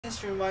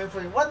history of Mario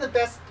Party. One of the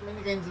best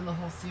minigames in the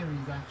whole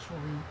series,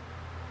 actually.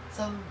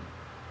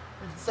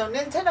 So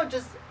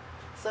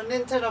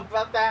Nintendo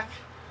brought back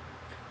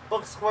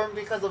Booksquirm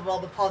because of all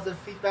the positive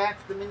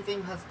feedback the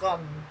minigame has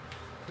gotten.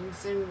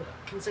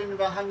 Considering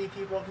about how many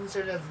people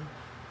consider it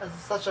as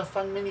such a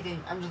fun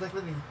minigame, I'm just like,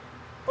 Libby,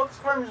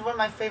 Booksquirm is one of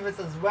my favorites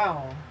as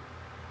well.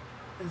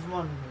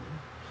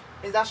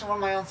 It's actually one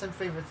of my all-time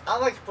favorites. I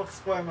like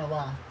Booksquirm a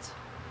lot.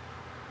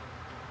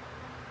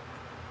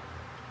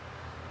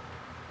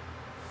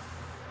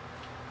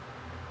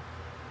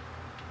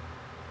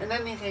 In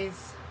any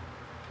case,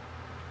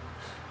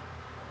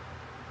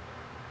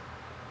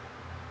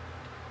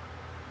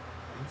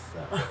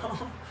 so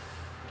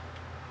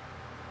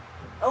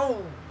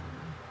oh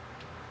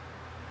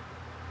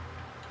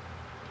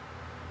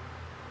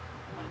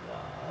my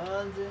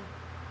god.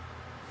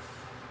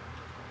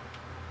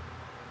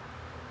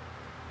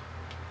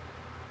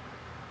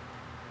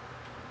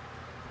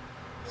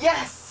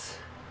 Yes!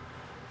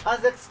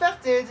 As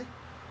expected, it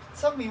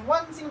took me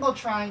one single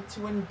try to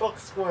win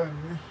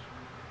Booksquirm.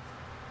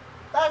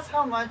 That's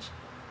how much